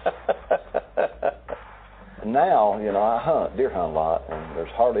house. Now, you know, I deer hunt a lot, and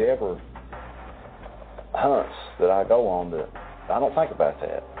there's hardly ever hunts that I go on that I don't think about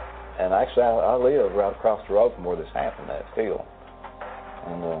that. And actually, I live right across the road from where this happened at still.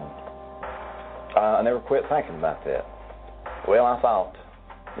 And I never quit thinking about that. Well, I thought,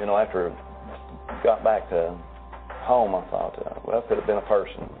 you know, after I got back to home, I thought, well, it could have been a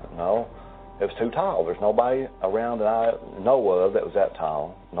person. No, it was too tall. There's nobody around that I know of that was that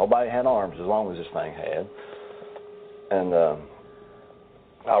tall. Nobody had arms as long as this thing had. And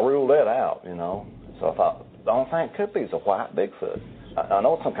I ruled that out, you know. So I thought, the only thing it could be is a white Bigfoot. I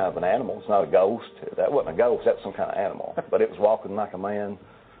know it's some kind of an animal. It's not a ghost. That wasn't a ghost. That's some kind of animal. But it was walking like a man.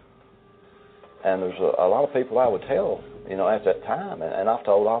 And there's a lot of people I would tell, you know, at that time. And I've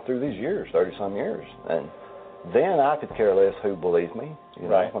told all through these years, 30-some years. And then I could care less who believed me, you know,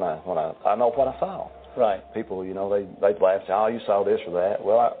 Right. when I know what I saw. Right. People, you know, they'd laugh and say, oh, you saw this or that.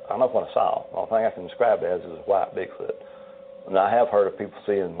 Well, I know what I saw. The only thing I can describe it as is a white Bigfoot. And I have heard of people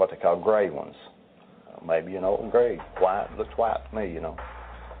seeing what they call gray ones. Maybe, you know, gray, white, looks white to me, you know.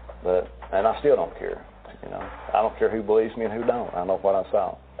 And I still don't care, you know. I don't care who believes me and who don't. I know what I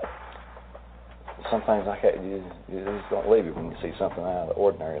saw. Some things I can't, you just don't believe it when you see something out of the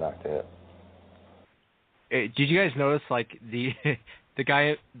ordinary like that. Did you guys notice, like, the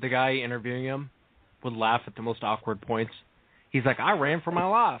guy interviewing him would laugh at the most awkward points? He's like, I ran for my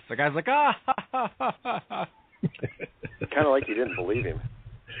life. The guy's like, ah, ha, ha, ha, ha. Kind of like you didn't believe him.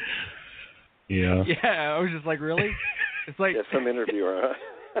 Yeah. Yeah, I was just like, really? It's like some interviewer.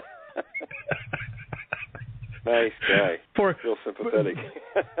 Nice guy. Real sympathetic.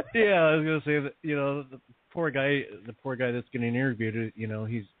 Yeah, I was gonna say that. You know, the poor guy that's getting interviewed. You know,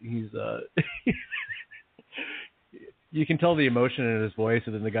 he's you can tell the emotion in his voice,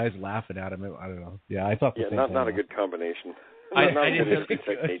 and then the guy's laughing at him. I don't know. Yeah, I thought the same thing. Not a good combination. I not a didn't good interview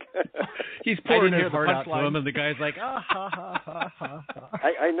technique. He's pouring his heart out to him, and the guy's like, ah, ha, ha, ha, ha, ha.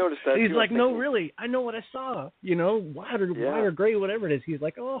 I noticed that. He's too. like, no, really, I know what I saw. You know, white or gray, whatever it is. He's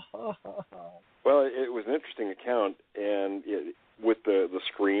like, oh, ha, ha, ha. Well, it was an interesting account, and with the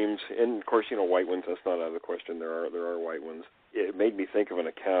screams, and of course, you know, white ones. That's not out of the question. There are white ones. It made me think of an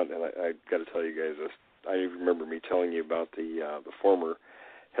account, and I got to tell you guys this. I remember me telling you about the former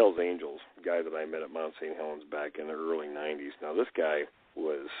Hells Angels guy that I met at Mount St. Helens back in the early 90s. Now, this guy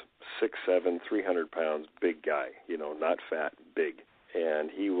was 6'7", 300 pounds, big guy, you know, not fat, big. And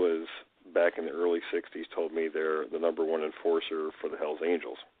he was, back in the early 60s, told me they're the number one enforcer for the Hells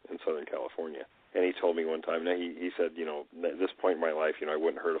Angels in Southern California. And he told me one time, now he said, you know, at this point in my life, you know, I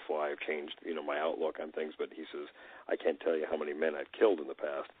wouldn't hurt a fly. I've changed, you know, my outlook on things. But he says, I can't tell you how many men I've killed in the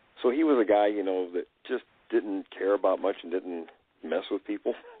past. So he was a guy, you know, that just didn't care about much and didn't mess with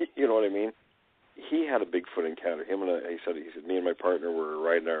people. You know what I mean? He had a Bigfoot encounter. He said, me and my partner were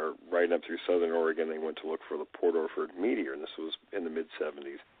riding up through Southern Oregon. They went to look for the Port Orford meteor, and this was in the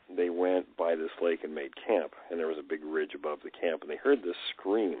mid-'70s. They went by this lake and made camp, and there was a big ridge above the camp, and they heard this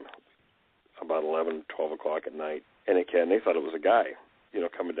scream about 11, 12 o'clock at night, and they thought it was a guy, you know,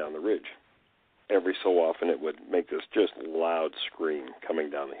 coming down the ridge. Every so often it would make this just loud scream coming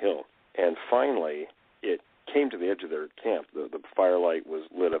down the hill. And finally, it came to the edge of their camp. The firelight was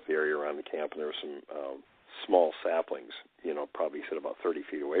lit up the area around the camp, and there were some small saplings, you know, probably sit about 30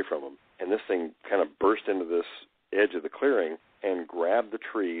 feet away from them. And this thing kind of burst into this edge of the clearing and grabbed the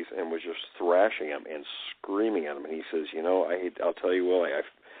trees and was just thrashing them and screaming at them. And he says, you know, I'll tell you, Willie, I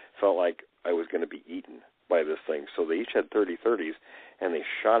felt like I was going to be eaten by this thing. So they each had 30-30s, and they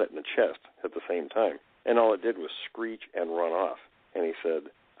shot it in the chest at the same time. And all it did was screech and run off. And he said,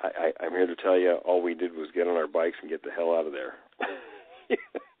 I'm here to tell you, all we did was get on our bikes and get the hell out of there.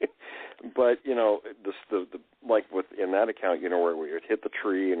 But, you know, the like in that account, you know, where it hit the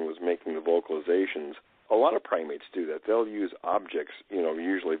tree and was making the vocalizations, a lot of primates do that. They'll use objects, you know,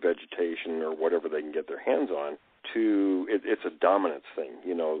 usually vegetation or whatever they can get their hands on, it's a dominance thing.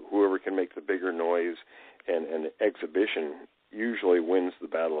 You know, whoever can make the bigger noise and exhibition usually wins the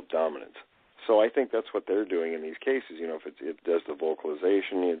battle of dominance. So I think that's what they're doing in these cases. You know, if it does the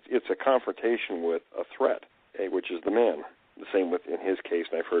vocalization, it's a confrontation with a threat, which is the man. The same with, in his case,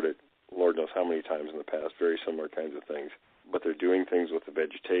 and I've heard it Lord knows how many times in the past, very similar kinds of things. But they're doing things with the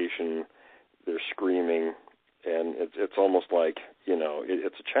vegetation, they're screaming, and it's almost like, you know,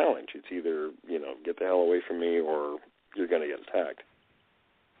 it's a challenge. It's either, you know, get the hell away from me or you're going to get attacked.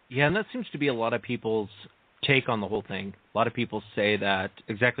 Yeah, and that seems to be a lot of people's take on the whole thing. A lot of people say that,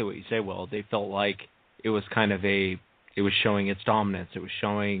 exactly what you say, Will. They felt like it was kind of a it was showing its dominance. It was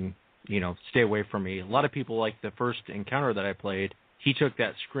showing, stay away from me. A lot of people, like the first encounter that I played, he took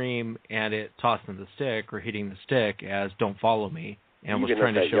that scream and it tossed him the stick or hitting the stick as don't follow me. And even was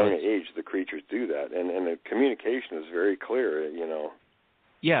trying at to that show young age, the creatures do that, and the communication is very clear.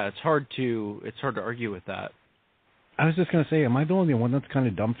 Yeah, it's hard to argue with that. I was just going to say, am I the only one that's kind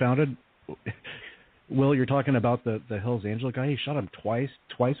of dumbfounded? Will, you're talking about the Hells Angel guy. He shot him twice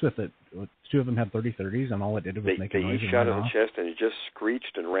with it. Two of them had 30-30s, and all it did was make a noise. He shot him in the chest, and he just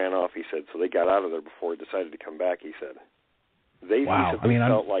screeched and ran off. He said, so they got out of there before it decided to come back. He said, they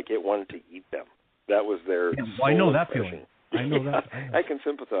felt like it wanted to eat them. That was their. Yeah, well, I know that impression. feeling. I know that. I can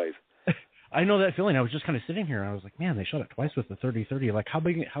sympathize. I know that feeling. I was just kind of sitting here, and I was like, man, they shot it twice with the 30-30. Like, how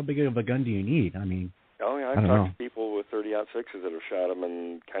big of a gun do you need? I mean. Oh, yeah, I've talked to people with 30-06s that have shot them,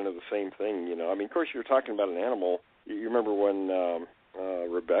 and kind of the same thing, I mean, of course, you're talking about an animal. You remember when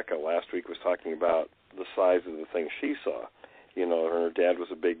Rebecca last week was talking about the size of the thing she saw. Her dad was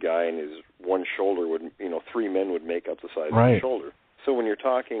a big guy, and his one shoulder would, 3 men would make up the size of his shoulder. So when you're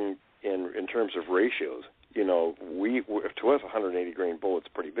talking in terms of ratios, to us, a 180-grain bullet's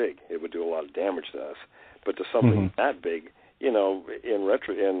pretty big. It would do a lot of damage to us. But to something that big,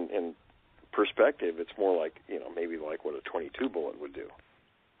 in perspective, it's more like, maybe like what a 22 bullet would do.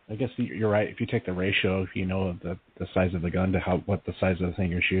 I guess you're right. If you take the ratio, the size of the gun to what the size of the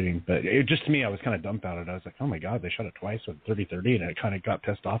thing you're shooting. But just to me, I was kind of dumbfounded. I was like, oh my God, they shot it twice with 30-30, and it kind of got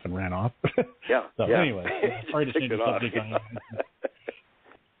pissed off and ran off. Yeah. So anyway, sorry to change the subject.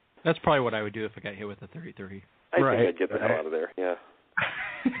 That's probably what I would do if I got hit with a 30-30. I think I'd get the hell out of there. Yeah.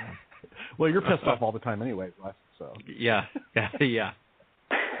 Well, you're pissed off all the time anyway, Wes. So. Yeah.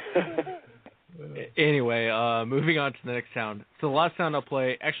 Anyway, moving on to the next sound. So the last sound I'll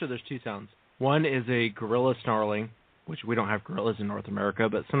play, actually there's two sounds. One is a gorilla snarling, which we don't have gorillas in North America,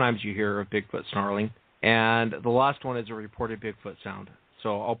 but sometimes you hear a Bigfoot snarling. And the last one is a reported Bigfoot sound.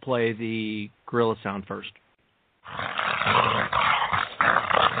 So I'll play the gorilla sound first.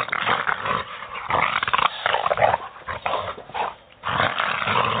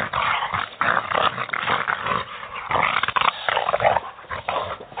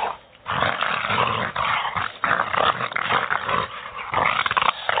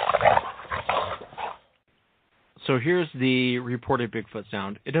 So here's the reported Bigfoot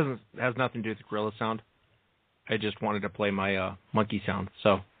sound. It has nothing to do with the gorilla sound. I just wanted to play my monkey sound.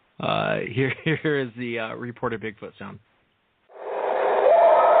 So here is the reported Bigfoot sound.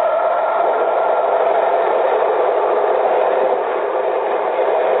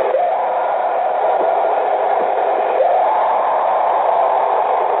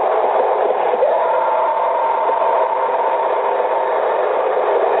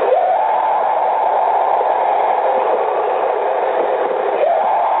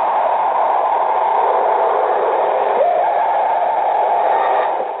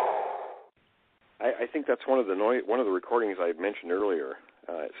 One of the recordings I had mentioned earlier.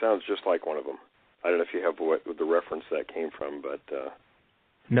 It sounds just like one of them. I don't know if you have what the reference that came from, but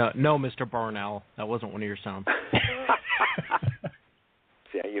no, Mr. Barnowl, that wasn't one of your sounds.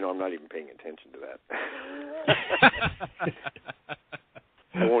 See, I'm not even paying attention to that.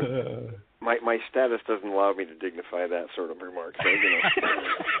 I won't. My status doesn't allow me to dignify that sort of remark. So,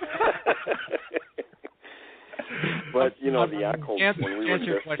 But, the Yakult, when we were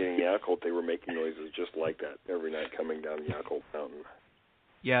investigating Yakult, they were making noises just like that every night coming down the Yakult mountain.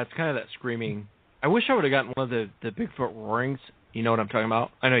 Yeah, it's kind of that screaming. I wish I would have gotten one of the Bigfoot roarings. You know what I'm talking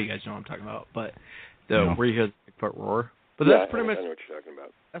about? I know you guys know what I'm talking about, but where you hear the Bigfoot roar. But that's pretty much. I know what you're talking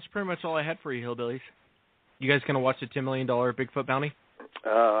about. That's pretty much all I had for you, hillbillies. You guys gonna watch the $10 million Bigfoot bounty?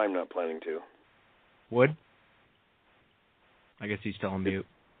 I'm not planning to. Would? I guess he's still on mute.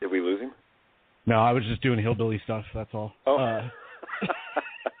 Did we lose him? No, I was just doing hillbilly stuff. That's all. Oh.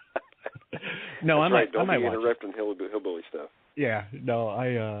 No, I might. Don't I might be watch interrupting hillbilly stuff. Yeah, no,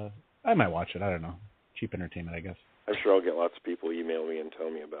 I might watch it. I don't know. Cheap entertainment, I guess. I'm sure I'll get lots of people email me and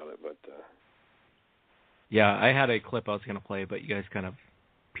tell me about it, but. Yeah, I had a clip I was going to play, but you guys kind of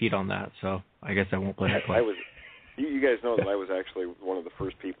peed on that, so I guess I won't play that clip. You guys know that I was actually one of the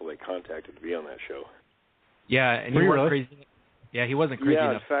first people they contacted to be on that show. Yeah, and you weren't crazy. Yeah, he wasn't crazy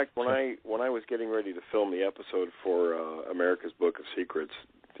enough. Yeah, in fact, when I was getting ready to film the episode for America's Book of Secrets,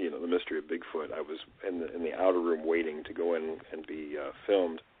 the mystery of Bigfoot, I was in the outer room waiting to go in and be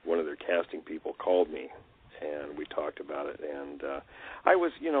filmed. One of their casting people called me, and we talked about it. And I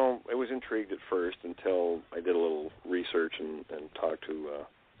was intrigued at first until I did a little research and talked to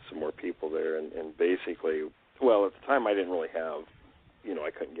some more people there. And basically, well, at the time I didn't really have, I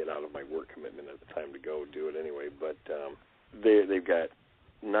couldn't get out of my work commitment at the time to go do it anyway, but... They've got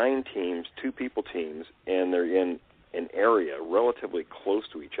 9 teams, 2-people teams, and they're in an area relatively close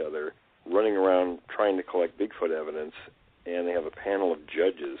to each other, running around trying to collect Bigfoot evidence, and they have a panel of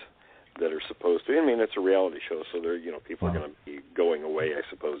judges that are supposed to. I mean, it's a reality show, so they're, people are going to be going away, I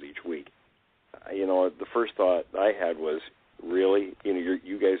suppose, each week. The first thought I had was, really,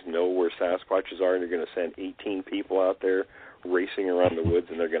 you guys know where Sasquatches are, and you're going to send 18 people out there racing around the woods,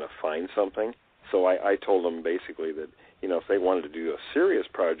 and they're going to find something. So I told them basically that, if they wanted to do a serious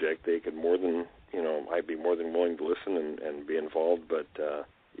project, they could I'd be more than willing to listen and be involved. But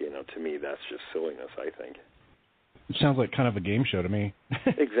to me, that's just silliness, I think. It sounds like kind of a game show to me.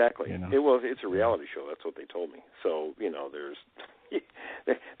 Exactly. It's a reality show. That's what they told me. So they're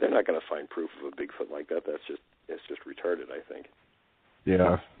not going to find proof of a Bigfoot like that. It's just retarded, I think.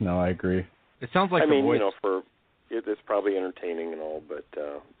 Yeah. No, I agree. It sounds like voice. It's probably entertaining and all, but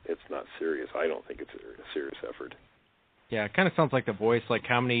it's not serious. I don't think it's a serious effort. Yeah, it kind of sounds like The Voice. Like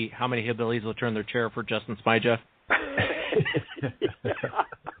how many hillbillies will turn their chair for Justin Spija?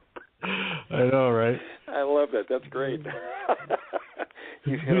 I know, right? I love that. That's great.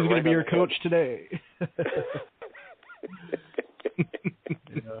 Who's going to be your coach today?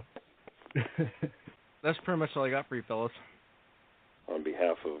 That's pretty much all I got for you, fellas. On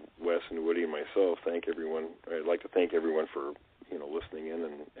behalf of Wes and Woody and myself, I'd like to thank everyone for listening in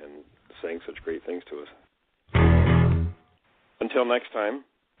and saying such great things to us. Until next time,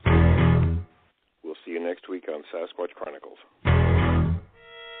 we'll see you next week on Sasquatch Chronicles.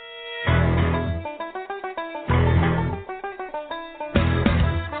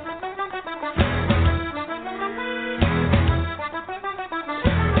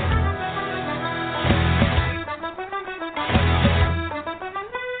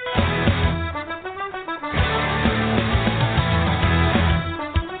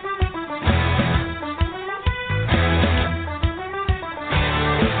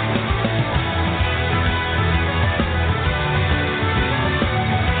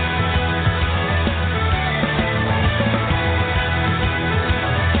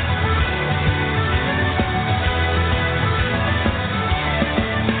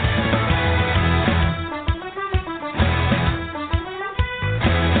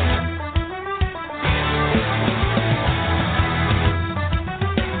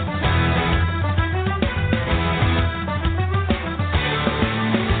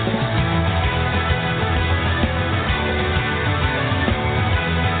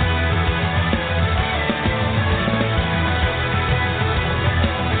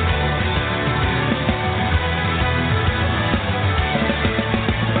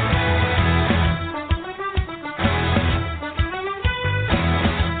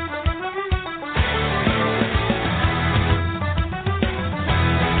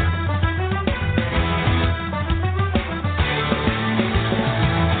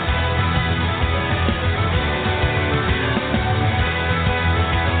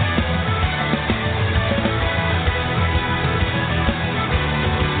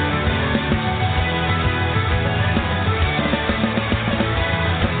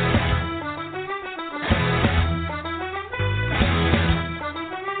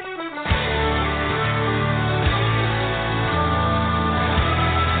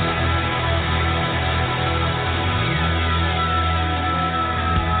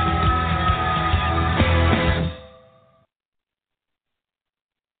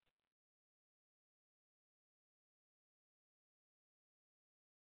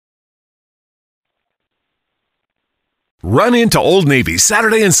 Run into Old Navy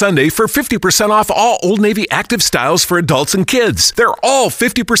Saturday and Sunday for 50% off all Old Navy active styles for adults and kids. They're all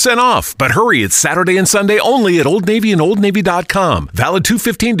 50% off. But hurry, it's Saturday and Sunday only at Old Navy and OldNavy.com. Valid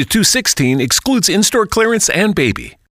 2/15 to 2/16, excludes in-store clearance and baby.